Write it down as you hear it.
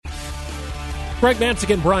Greg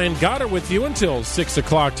Mansick and Brian Goddard with you until 6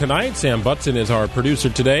 o'clock tonight. Sam Butson is our producer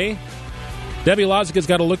today. Debbie Lozica's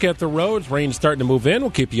got a look at the roads. Rain's starting to move in. We'll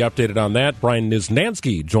keep you updated on that. Brian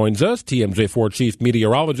Niznansky joins us, TMJ4 Chief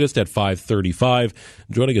Meteorologist at 5:35.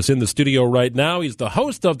 Joining us in the studio right now, he's the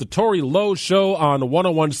host of the Tory Lowe Show on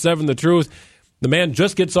 101.7 The Truth. The man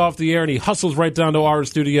just gets off the air and he hustles right down to our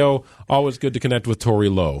studio. Always good to connect with Tory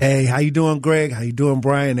Lowe. Hey, how you doing, Greg? How you doing,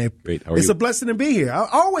 Brian? Great. How are it's you? a blessing to be here. I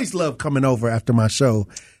always love coming over after my show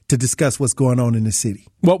to discuss what's going on in the city.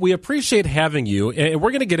 Well, we appreciate having you, and we're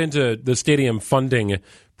going to get into the stadium funding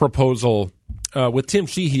proposal with Tim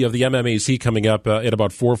Sheehy of the MMAC coming up at about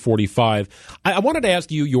 4:45. I wanted to ask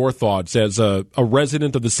you your thoughts as a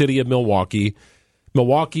resident of the city of Milwaukee.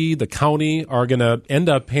 Milwaukee, the county, are going to end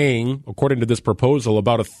up paying, according to this proposal,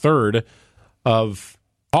 about a third of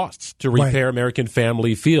costs to repair American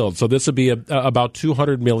Family Field. So this would be about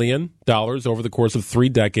 $200 million over the course of 3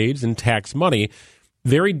 decades in tax money.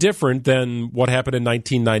 Very different than what happened in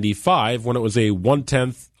 1995 when it was a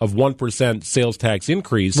 0.1% sales tax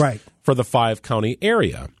increase for the 5-county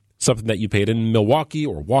area, something that you paid in Milwaukee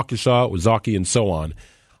or Waukesha, Ozaukee, and so on.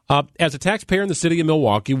 As a taxpayer in the city of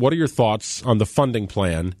Milwaukee, what are your thoughts on the funding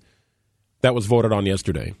plan that was voted on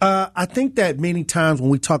yesterday? I think that many times when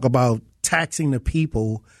we talk about taxing the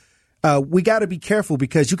people, we got to be careful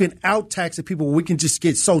because you can out-tax the people. We can just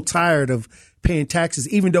get so tired of paying taxes,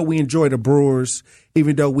 even though we enjoy the Brewers,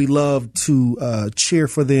 even though we love to cheer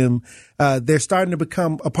for them. They're starting to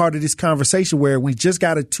become a part of this conversation where we just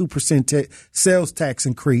got a 2% sales tax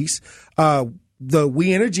increase. The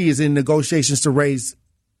We Energy is in negotiations to raise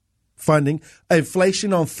funding.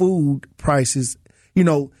 Inflation on food prices,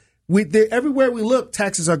 everywhere we look,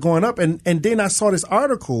 taxes are going up. And then I saw this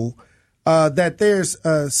article that there's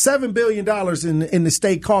 $7 billion in the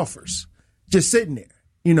state coffers just sitting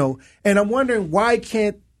there, and I'm wondering why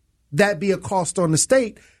can't that be a cost on the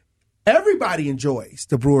state? Everybody enjoys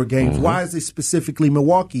the Brewer games. Mm-hmm. Why is it specifically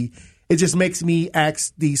Milwaukee? It just makes me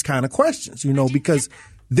ask these kind of questions, because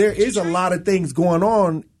there is a lot of things going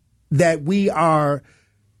on that we are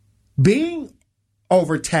being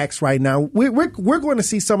overtaxed right now. We're going to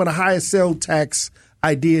see some of the highest sales tax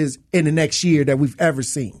ideas in the next year that we've ever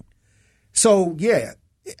seen. So, yeah,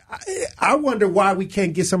 I wonder why we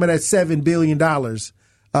can't get some of that $7 billion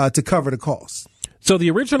to cover the cost. So the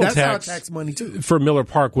original That's our tax money too. For Miller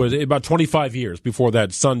Park was about 25 years before that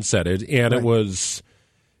sunsetted, and it was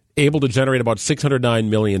able to generate about $609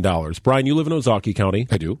 million. Brian, you live in Ozaukee County.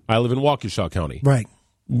 I do. I live in Waukesha County. Right.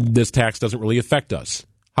 This tax doesn't really affect us.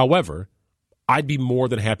 However, I'd be more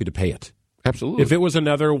than happy to pay it. Absolutely. If it was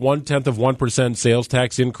another 0.1% sales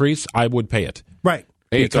tax increase, I would pay it. Right.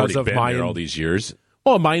 Hey, it's already been there all these years.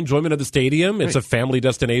 Well, my enjoyment of the stadium, it's a family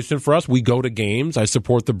destination for us. We go to games. I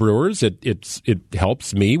support the Brewers. It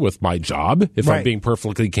helps me with my job, if I'm being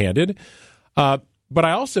perfectly candid. But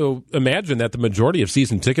I also imagine that the majority of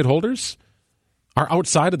season ticket holders are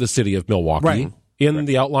outside of the city of Milwaukee in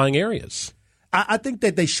the outlying areas. I think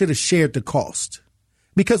that they should have shared the cost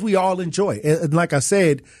because we all enjoy it. And like I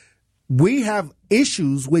said, we have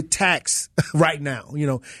issues with tax right now,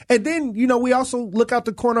 And then, we also look out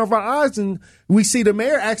the corner of our eyes and we see the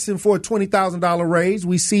mayor asking for a $20,000 raise.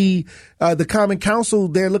 We see the Common Council,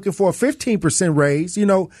 they're looking for a 15% raise.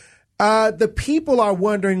 The people are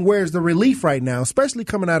wondering where's the relief right now, especially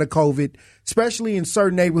coming out of COVID, especially in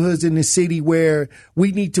certain neighborhoods in the city where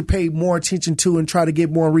we need to pay more attention to and try to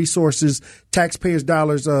get more resources, taxpayers'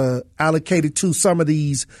 dollars allocated to some of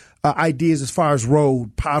these ideas as far as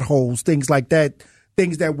road, potholes, things like that,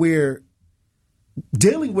 things that we're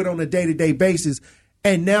dealing with on a day-to-day basis.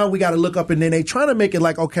 And now we got to look up and then they trying to make it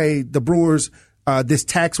like, okay, the Brewers, this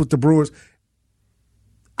tax with the Brewers.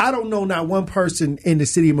 I don't know not one person in the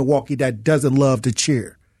city of Milwaukee that doesn't love to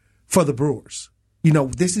cheer for the Brewers.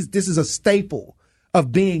 This is a staple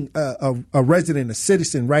of being a resident, a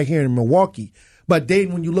citizen right here in Milwaukee. But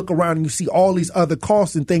then when you look around and you see all these other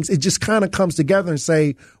costs and things, it just kind of comes together and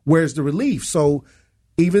say, where's the relief? So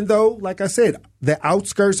even though, like I said, the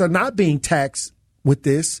outskirts are not being taxed with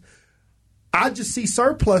this, I just see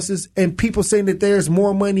surpluses and people saying that there's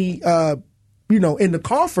more money, in the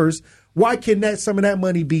coffers. Why can some of that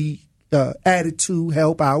money be added to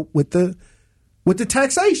help out with the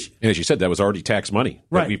taxation? And as you said, that was already tax money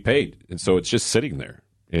that we paid. And so it's just sitting there.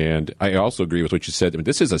 And I also agree with what you said. I mean,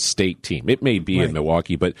 this is a state team. It may be in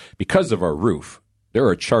Milwaukee, but because of our roof, there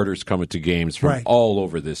are charters coming to games from all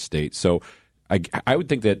over this state. So I would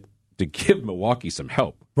think that to give Milwaukee some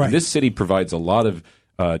help, this city provides a lot of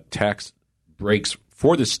tax breaks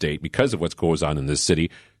for the state because of what goes on in this city,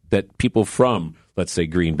 that people from, let's say,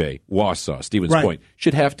 Green Bay, Wausau, Stevens Point,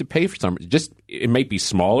 should have to pay for some. It may be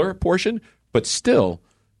smaller portion, But still,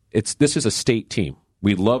 this is a state team.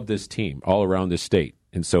 We love this team all around this state.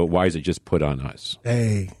 And so why is it just put on us?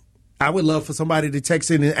 Hey, I would love for somebody to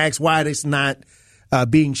text in and ask why it's not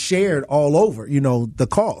being shared all over, the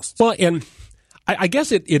cost. Well, and I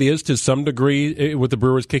guess it is to some degree with the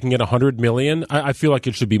Brewers kicking in $100 million. I feel like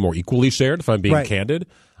it should be more equally shared, if I'm being candid.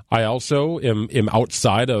 I also am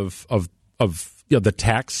outside of the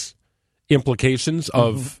tax implications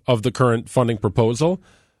of the current funding proposal.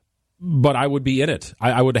 But I would be in it.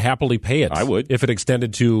 I would happily pay it. I would. If it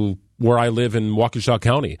extended to where I live in Waukesha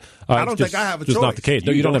County. I don't think I have a choice. Just not the case.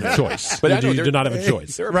 No, you don't have a choice. But you do not have a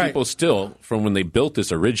choice. There are people still, from when they built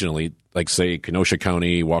this originally, like, say, Kenosha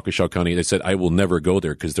County, Waukesha County, they said, I will never go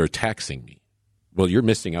there because they're taxing me. Well, you're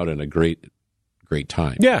missing out on a great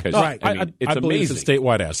time. Yeah, right. I believe it's a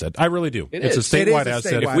statewide asset. I really do. It's a statewide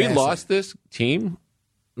asset. If we lost this team,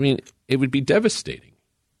 it would be devastating.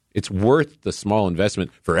 It's worth the small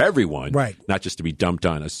investment for everyone, not just to be dumped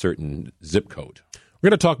on a certain zip code. We're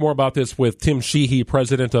going to talk more about this with Tim Sheehy,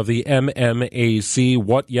 president of the MMAC,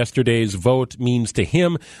 what yesterday's vote means to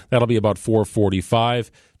him. That'll be about 4:45.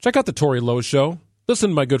 Check out the Tory Lowe Show. Listen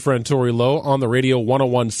to my good friend Tory Lowe on the radio,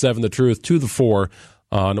 101.7 The Truth, 2 to 4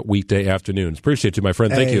 on weekday afternoons. Appreciate you, my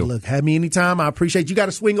friend. Thank you. Look, have me anytime. I appreciate you. Got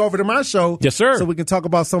to swing over to my show. Yes, sir. So we can talk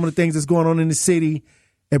about some of the things that's going on in the city,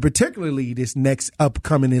 and particularly this next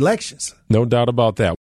upcoming elections. No doubt about that.